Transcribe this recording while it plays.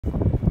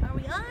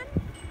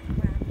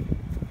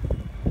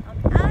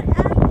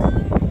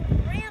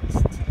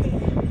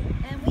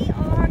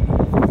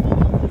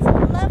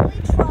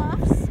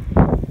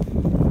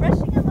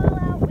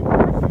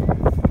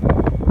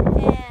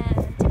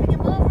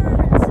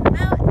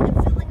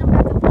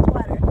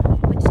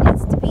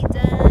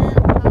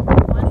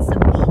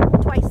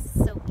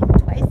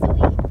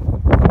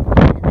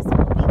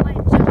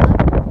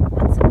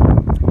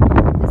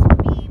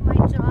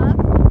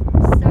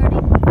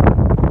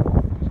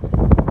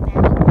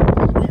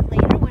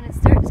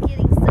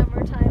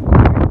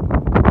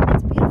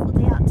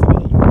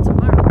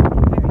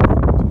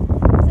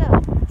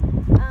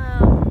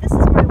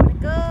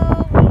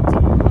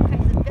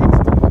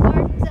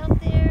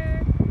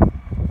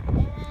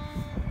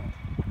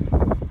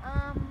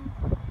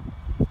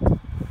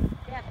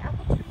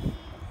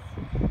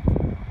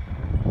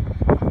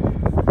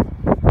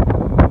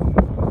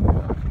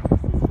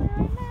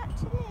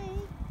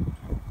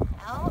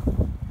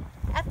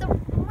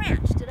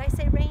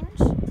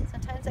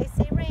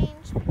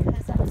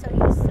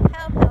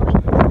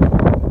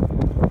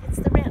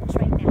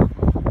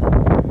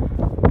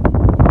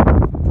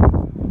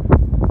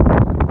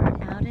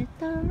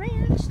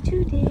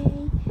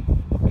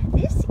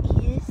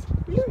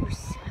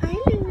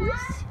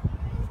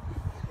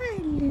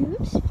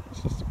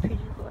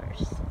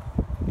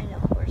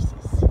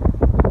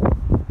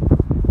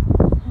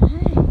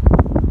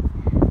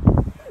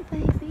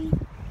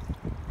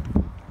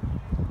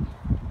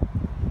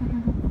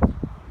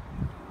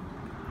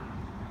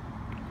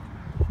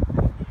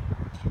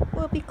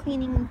we'll be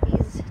cleaning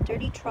these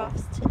dirty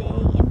troughs today,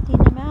 emptying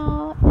them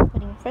out, and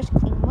putting fresh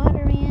clean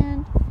water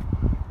in.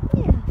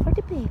 Yeah, for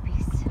the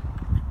babies.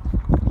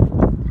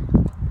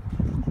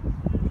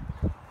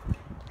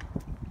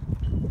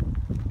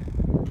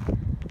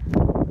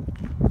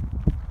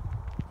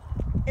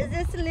 Is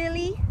this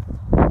Lily?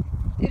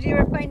 Did you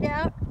ever find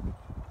out?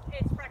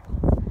 It's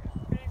Freckles.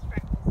 It's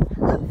Freckles.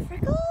 Hello,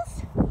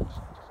 Freckles.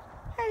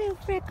 Hello,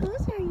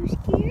 Freckles. Are you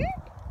scared?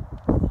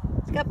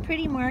 It's got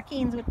pretty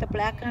markings with the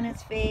black on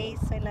its face.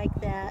 I like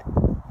that.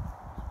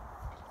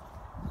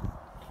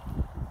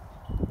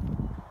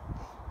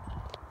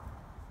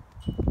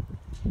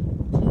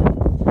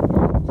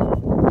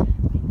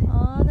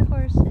 All the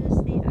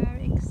horses, they are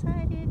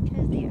excited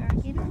because they are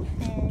getting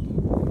fed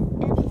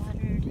and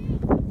watered.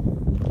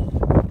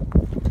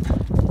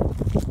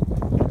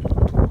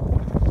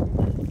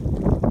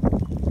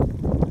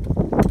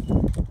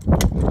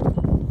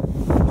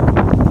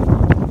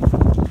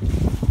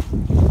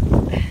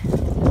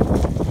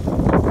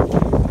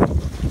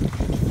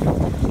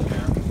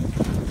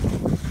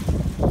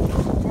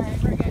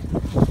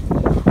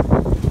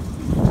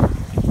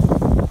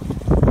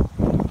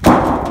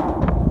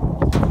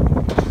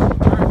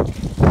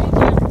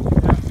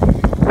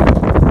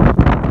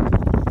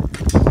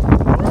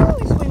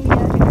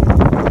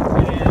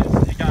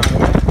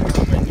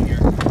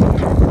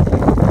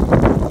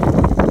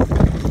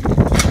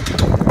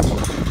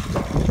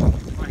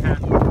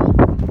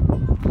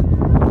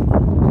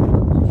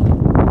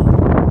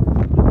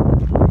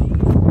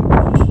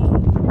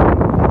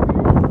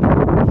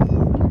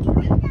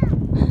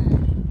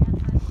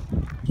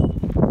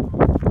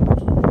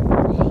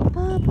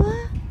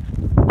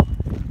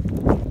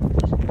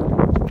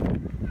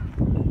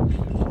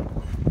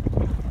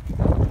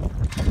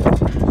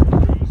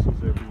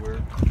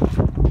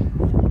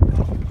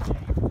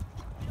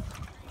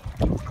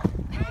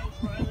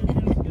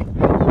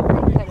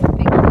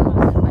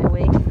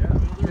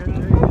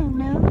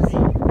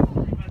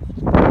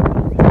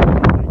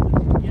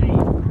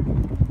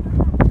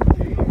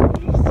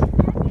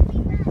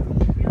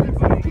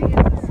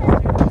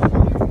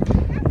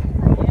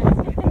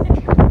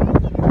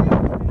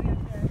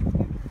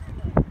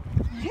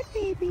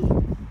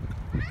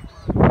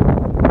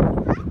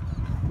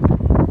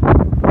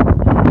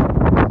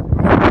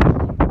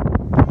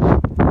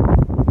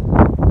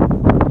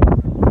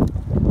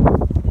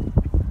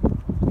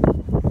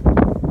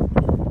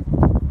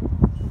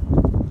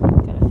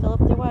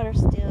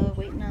 Still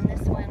waiting on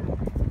this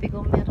one, big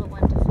old metal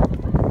one to fill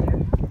up over there.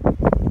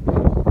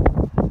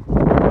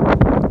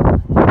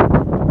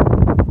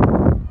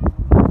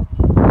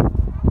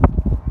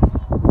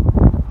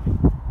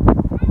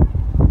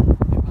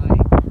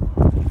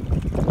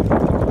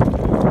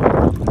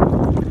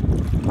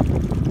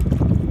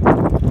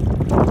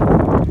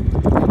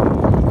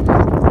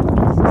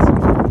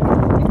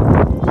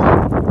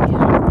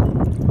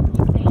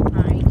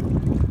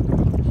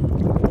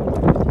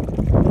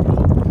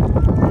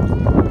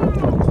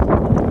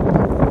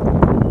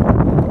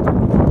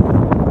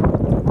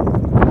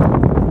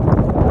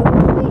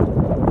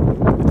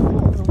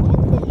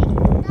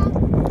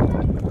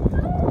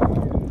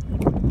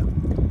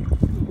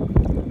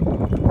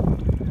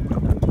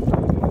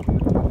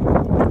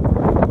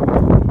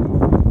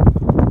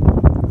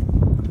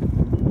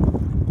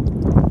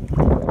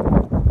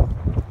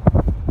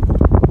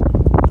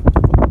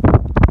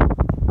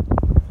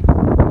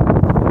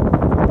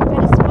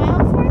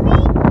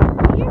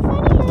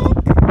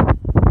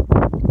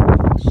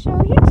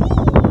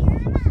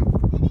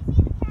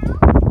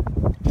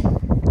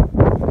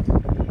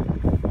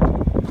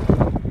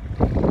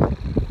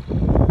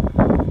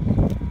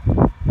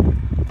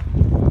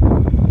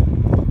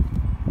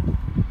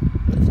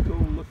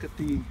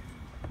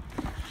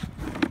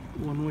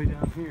 One way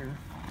down here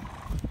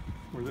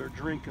where they're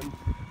drinking.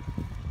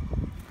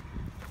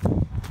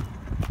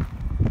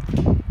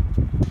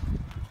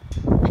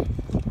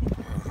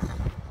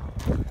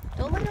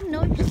 Don't let them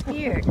know you're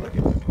scared. They're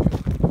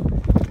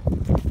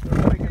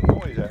making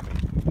noise at me.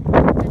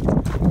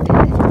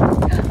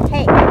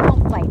 Hey,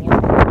 don't bite him.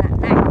 That's not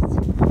nice.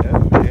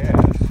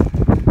 Yes.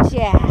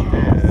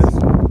 Jazz.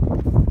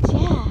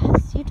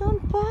 Jazz, you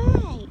don't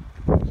bite.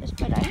 Just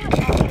but I want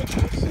all the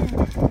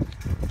attention.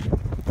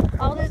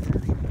 All this.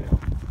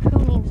 Who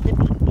needs to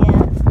be?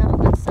 Yeah, it's not a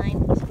good sign.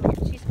 He's mad.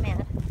 She's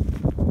mad.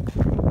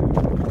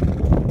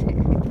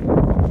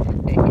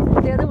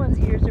 The other one's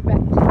ears are back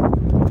too.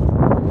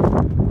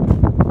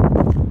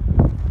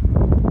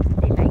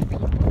 They like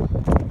people.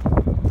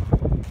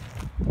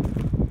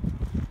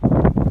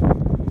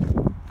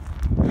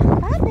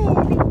 Hi,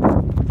 baby.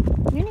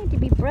 You need to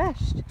be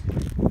brushed.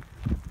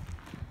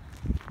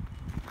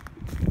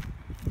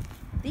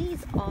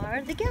 These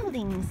are the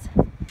geldings.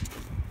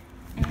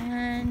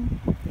 And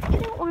you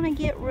don't want to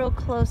get real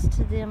close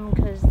to them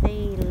because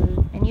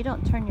and you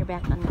don't turn your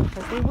back on them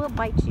because they will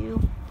bite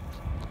you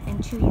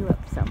and chew you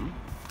up some.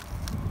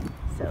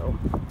 So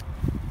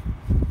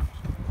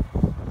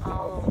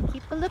I'll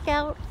keep a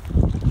lookout.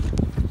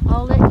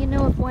 I'll let you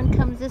know if one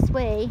comes this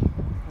way.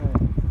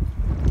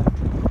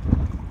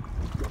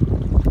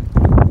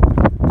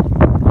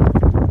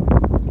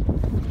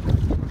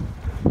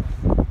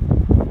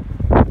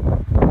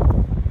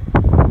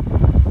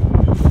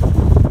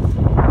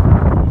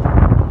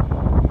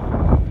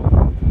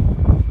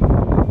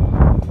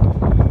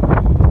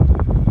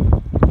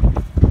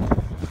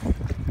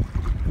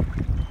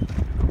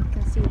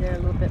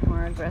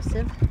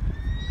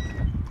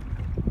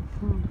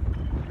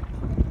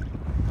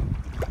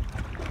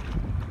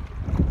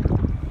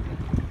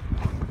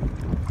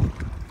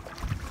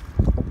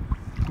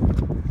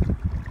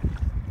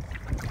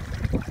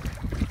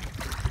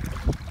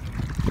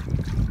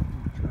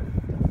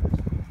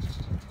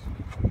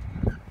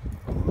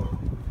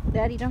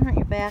 Daddy, don't hurt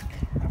your back.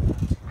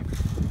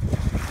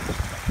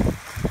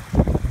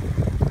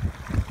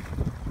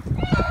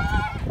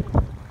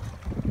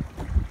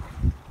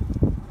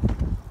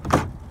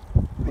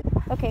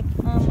 Okay,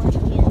 where's the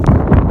end?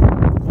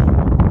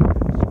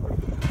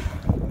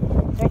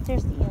 Right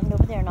there's the end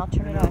over there, and I'll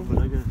turn it on.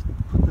 But I gotta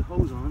put the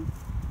hose on.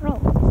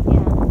 Oh,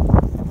 yeah.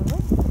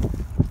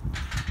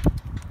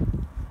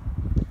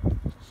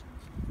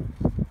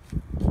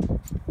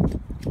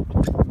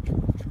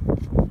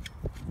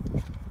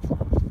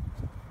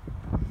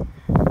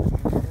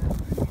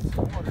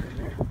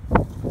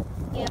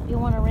 Yep, you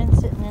want to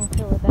rinse it and then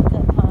fill it back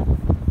up, huh?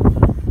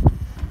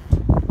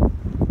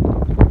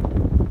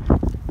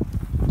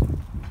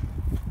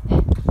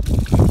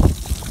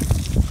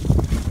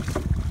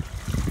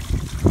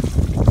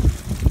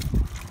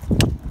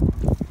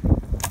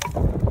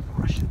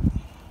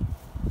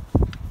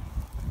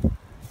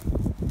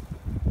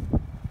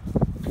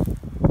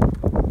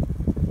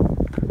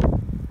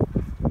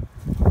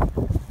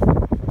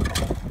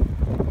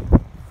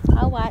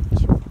 I'll watch.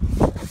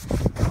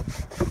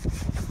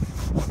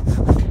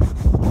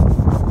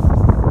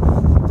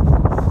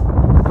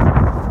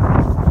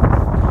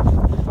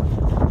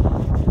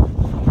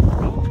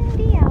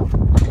 Windy out.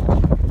 But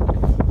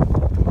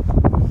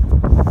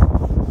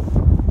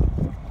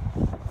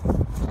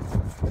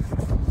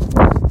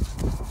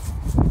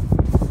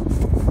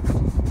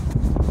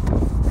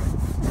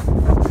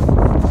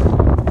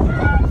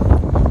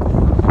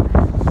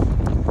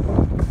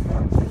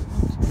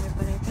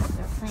I think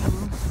they're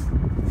playing.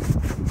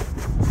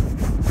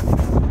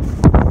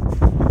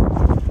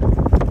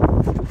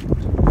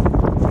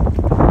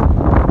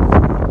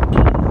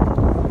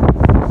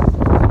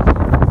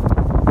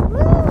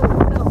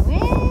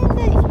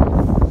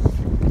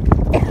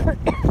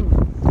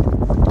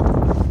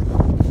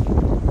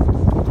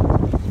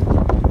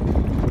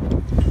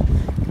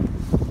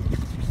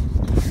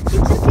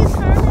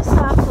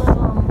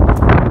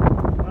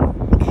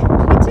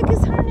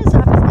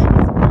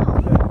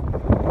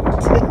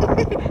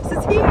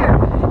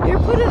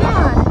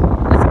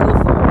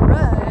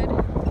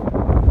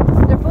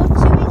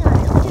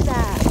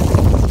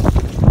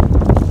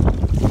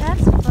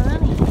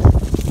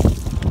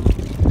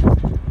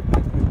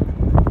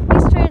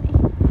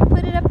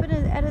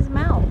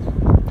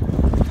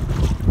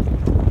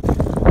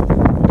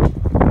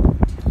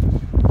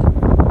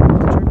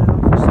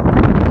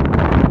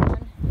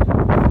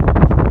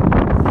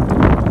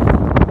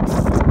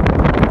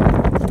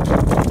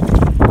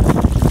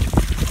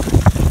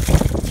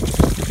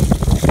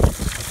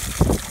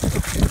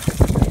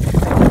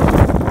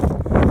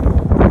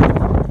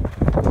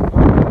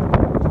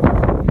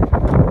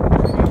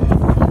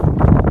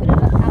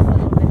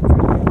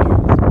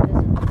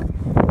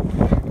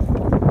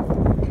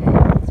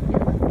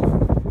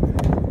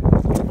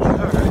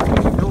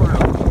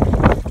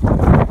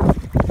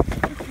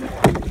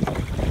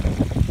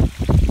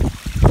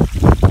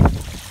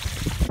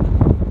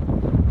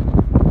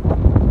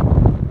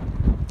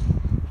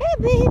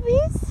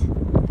 Babies.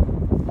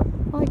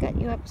 Oh, I got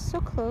you up so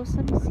close.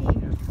 Let me see.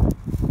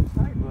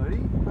 Hi,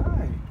 buddy.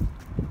 Hi.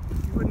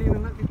 You wouldn't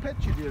even let me pet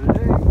you the other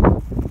day.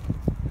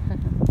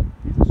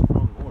 He's a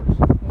strong horse.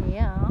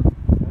 Yeah.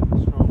 That's a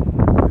strong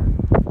horse.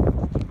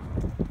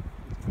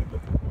 He's a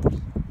good-looking horse.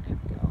 There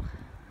we go.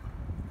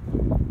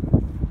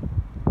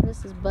 This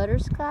is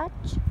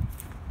butterscotch.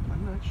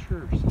 I'm not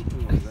sure.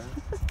 Something like that.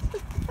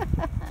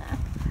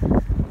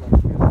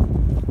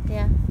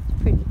 Yeah,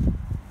 it's pretty.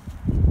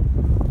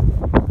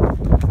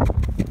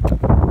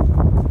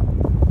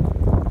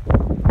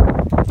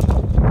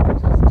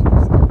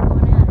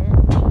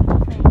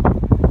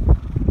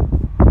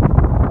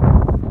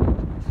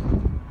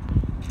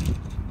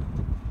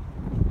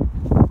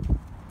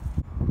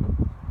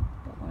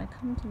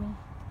 To me.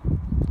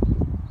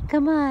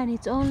 Come on,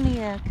 it's only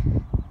a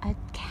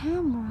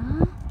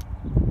camera.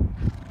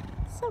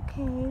 It's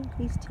okay.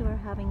 These two are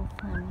having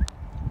fun.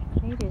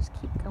 They just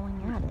keep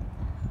going at it.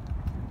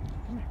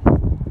 Come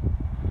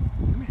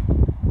here.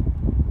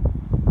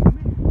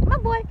 Come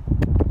on, boy.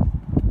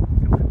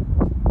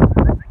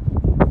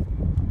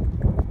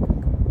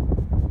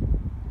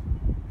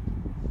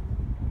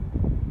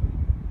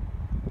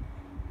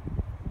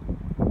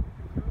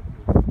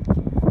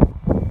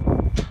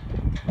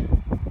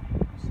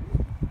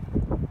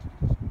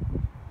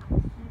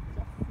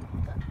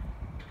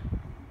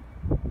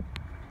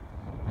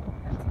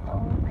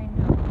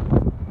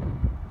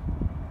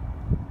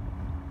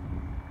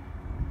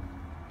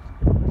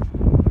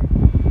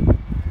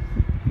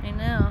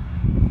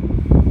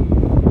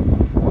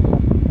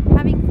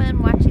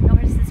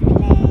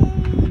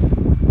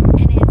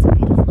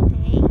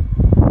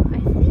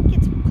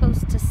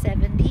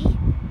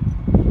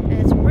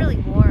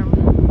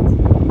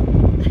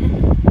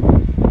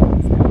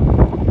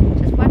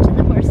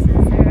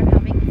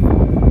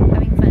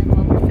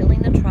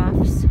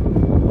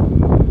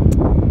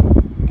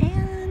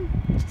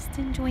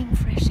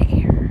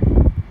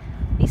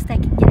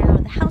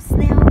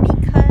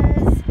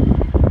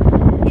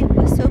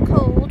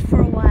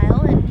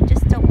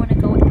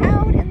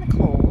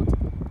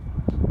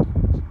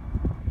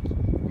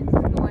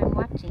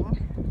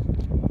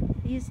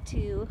 These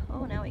two,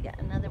 oh, now we got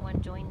another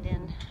one joined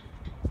in.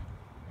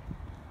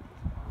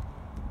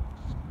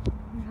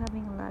 We're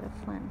having a lot of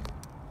fun.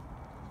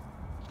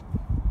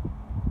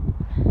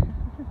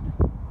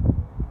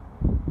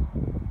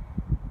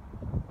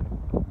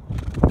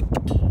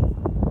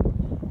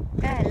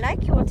 I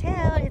like your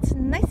tail. It's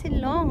nice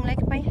and long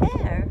like my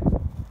hair.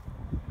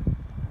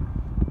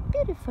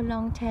 Beautiful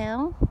long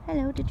tail.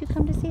 Hello, did you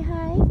come to say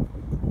hi?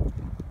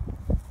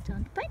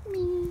 Don't bite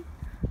me.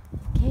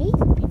 Okay,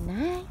 be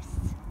nice.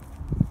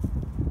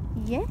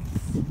 Yes.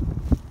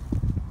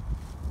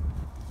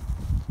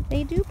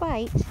 They do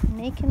bite, and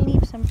they can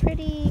leave some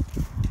pretty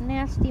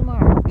nasty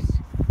marks.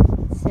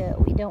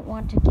 So we don't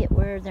want to get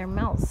where their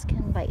mouths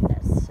can bite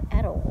us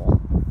at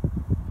all.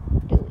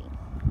 Do we?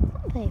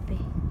 Oh, baby.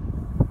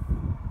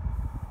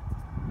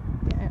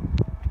 Yeah.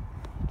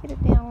 Get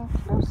it down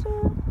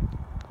closer.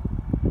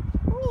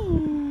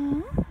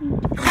 Yeah.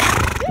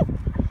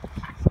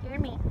 Scare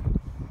me.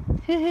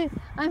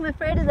 I'm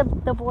afraid of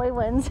the boy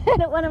ones. I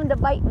don't want them to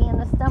bite me in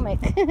the stomach.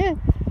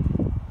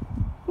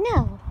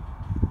 No.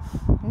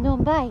 No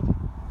bite.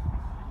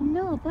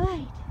 No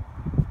bite.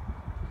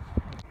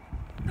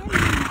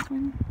 This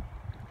one.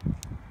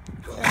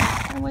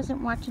 I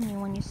wasn't watching you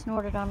when you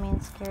snorted on me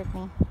and scared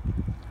me.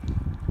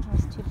 I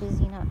was too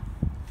busy not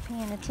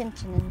paying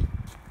attention.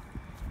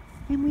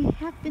 And we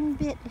have been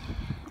bit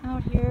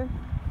out here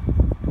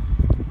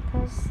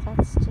because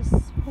that's just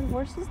what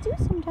horses do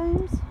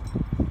sometimes.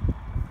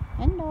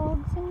 And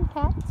dogs and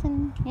cats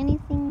and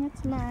anything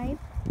that's live.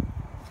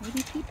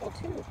 Maybe people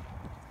too.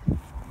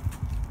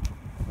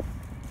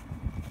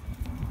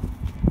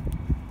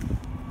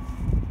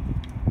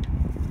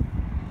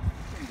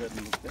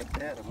 Doesn't look that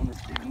bad. I wonder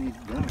if it needs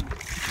done.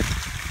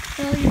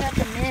 Well, you have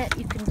the net.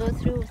 You can go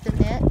through with the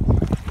net.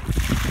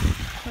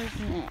 Where's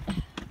the net?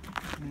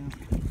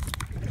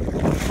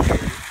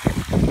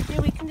 Yeah,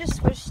 we can just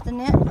switch the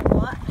net a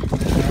lot.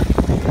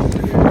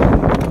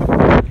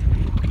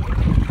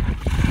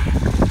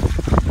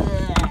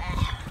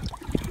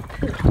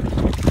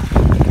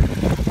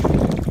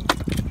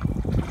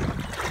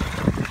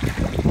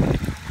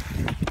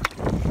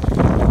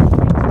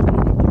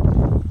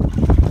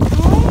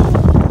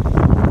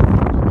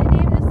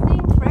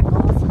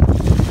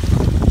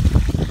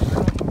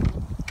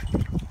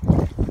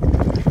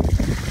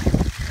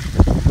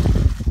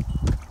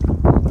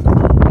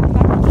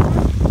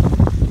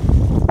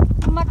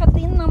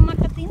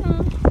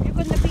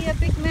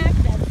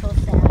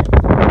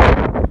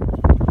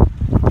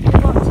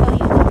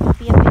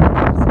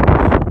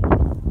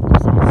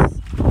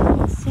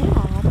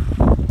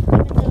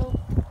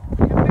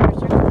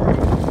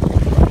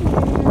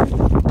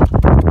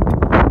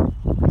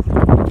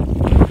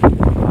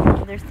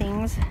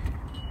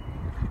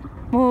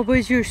 Oh,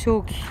 but you're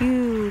so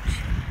cute.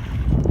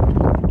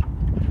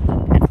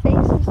 That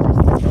face is just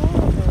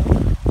adorable.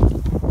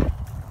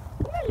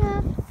 Come on,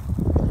 love.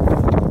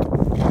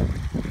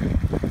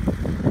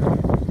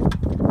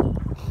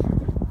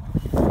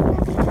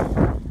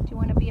 Do you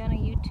want to be on a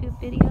YouTube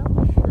video?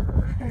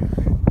 Sure.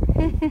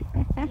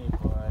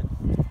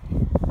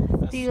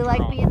 Do you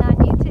like being on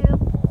YouTube?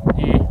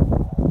 Yeah.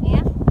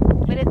 Yeah?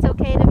 But it's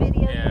okay to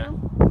video Yeah. you?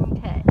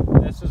 Okay.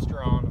 This is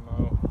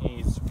Geronimo.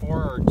 He's 4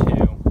 or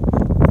 2.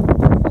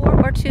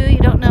 4 or 2, you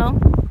don't know?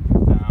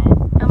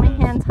 No. How many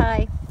hands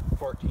high?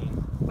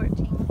 14.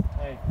 14.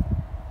 Hey.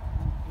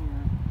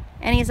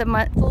 And he's a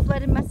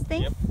full-blooded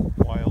Mustang? Yep.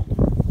 Wild.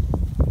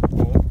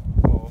 Oh.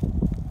 Oh.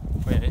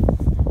 Wait.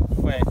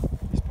 Wait.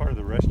 He's part of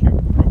the rescue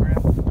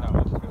program. No,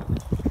 it's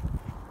good.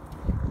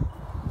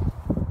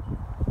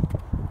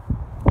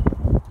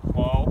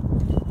 Whoa.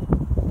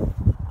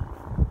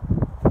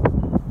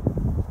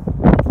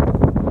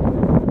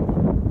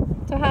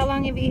 So how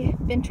long have you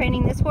been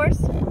training this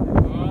horse?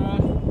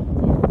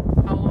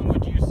 How long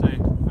would you say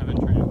I've been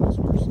training this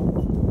horse?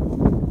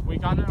 We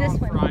got it This on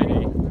one.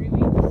 Friday. 3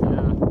 weeks.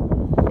 Yeah.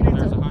 And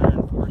There's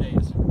 104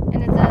 days.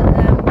 And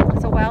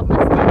it's a wild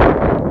Mustang.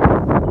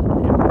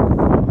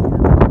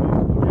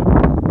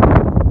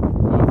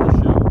 The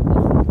show.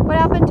 What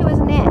happened to his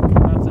neck?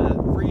 That's a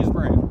freeze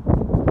brand.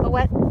 A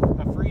what?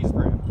 A freeze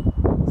brand.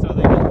 So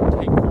they can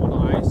take cold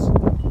ice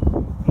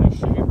and they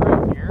shave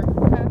right here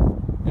and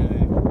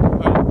they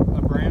put a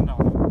brand on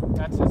it.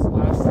 That's his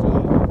last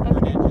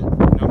 4-digit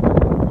number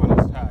on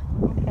his tag.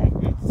 Okay.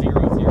 It's 00.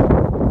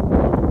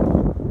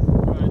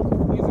 But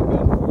he's a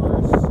good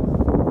horse.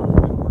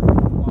 Been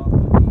working a lot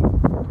with him.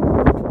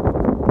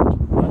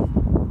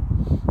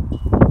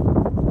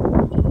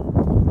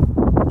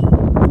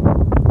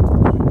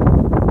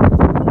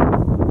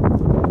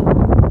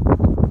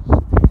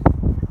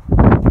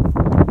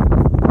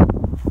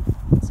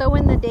 So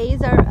when the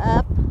days are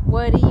up,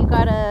 what do you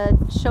gotta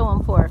show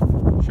him for?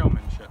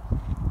 Showmanship.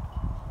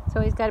 So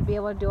he's got to be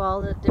able to do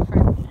all the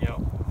different Yep.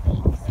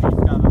 things. He's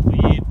got to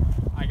lead.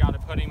 I got to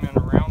put him in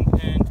a round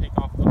pen, take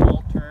off the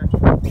halter.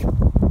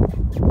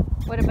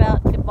 What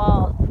about the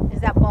ball? Is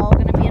that ball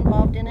going to be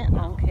involved in it?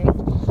 Okay.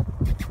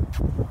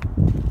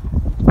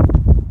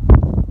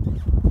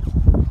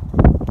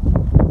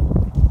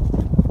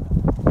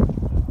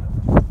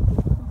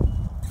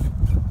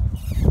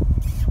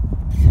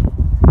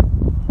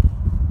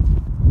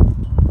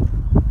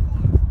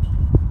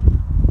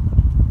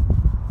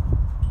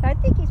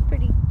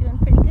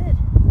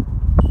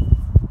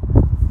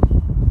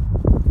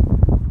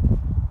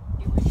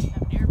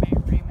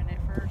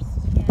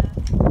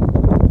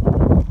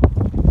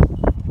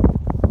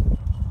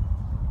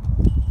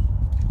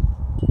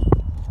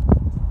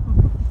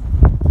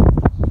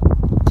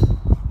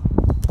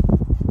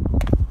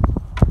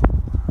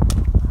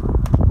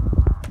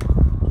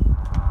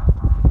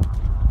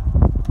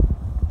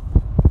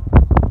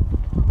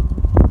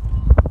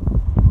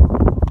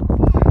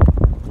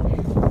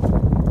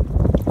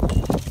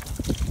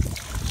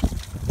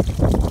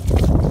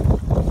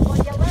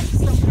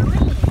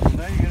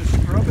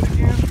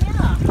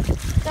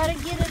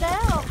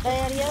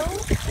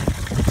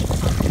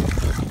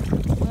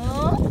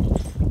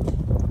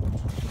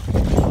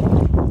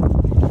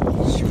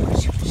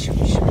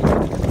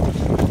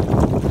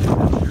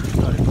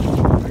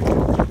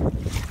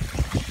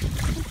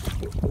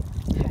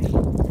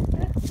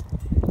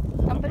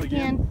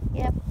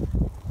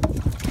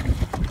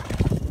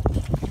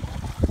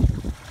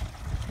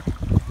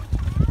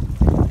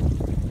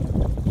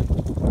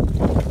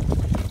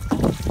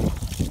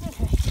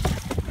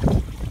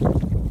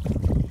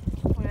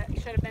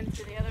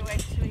 fence the other way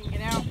so we can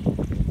get out.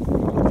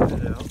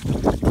 Get out.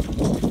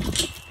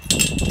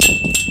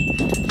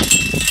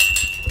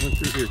 Went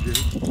through here,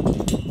 Jimmy.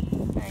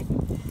 Okay.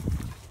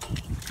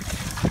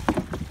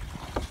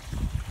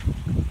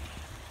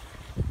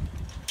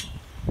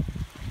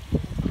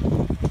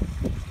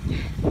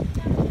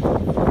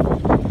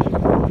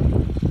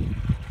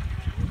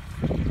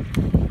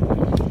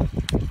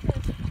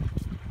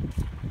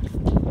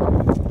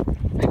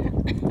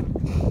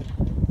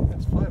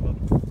 That's 5 of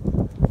them.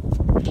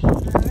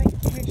 Alright,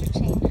 here's your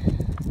chain.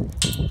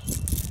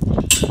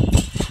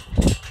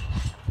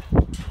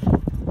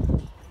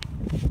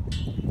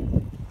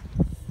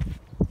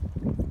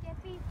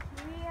 Skippy,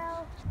 Rio,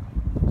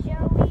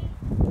 Joey,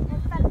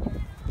 and Thunder.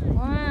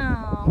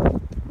 Wow.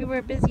 We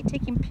were busy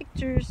taking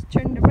pictures,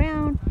 turned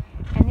around,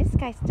 and this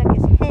guy stuck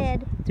his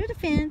head through the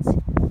fence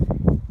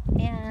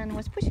and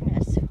was pushing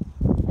us.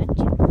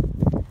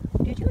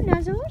 Did you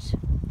nuzzles?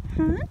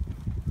 Huh?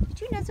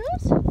 Did you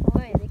nuzzles?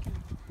 Boy, they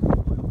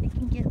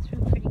can get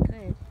through pretty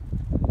good.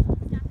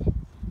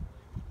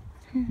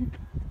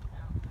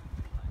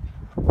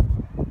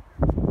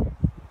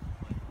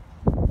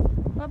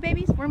 Well,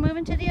 babies, we're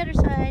moving to the other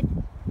side.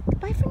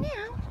 Goodbye for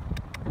now.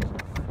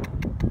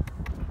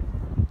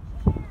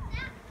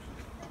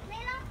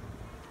 Layla?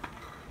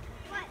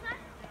 What?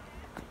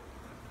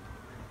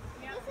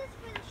 This is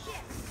for the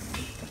ship.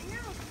 No.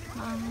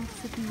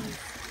 Lots of bees.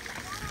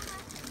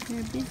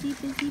 They're busy,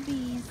 busy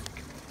bees.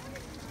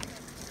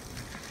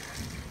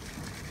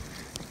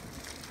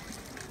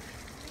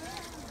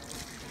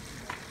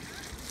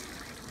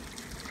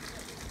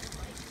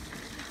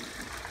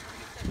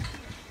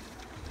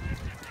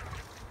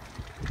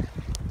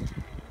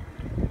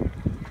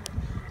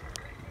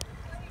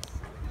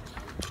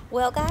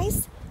 Well,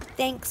 guys,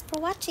 thanks for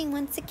watching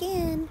once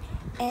again.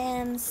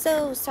 And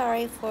so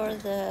sorry for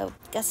the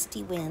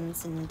gusty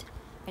winds, and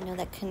I know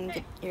that can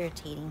get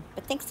irritating.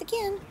 But thanks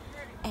again,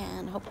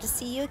 and hope to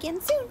see you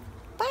again soon.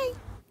 Bye.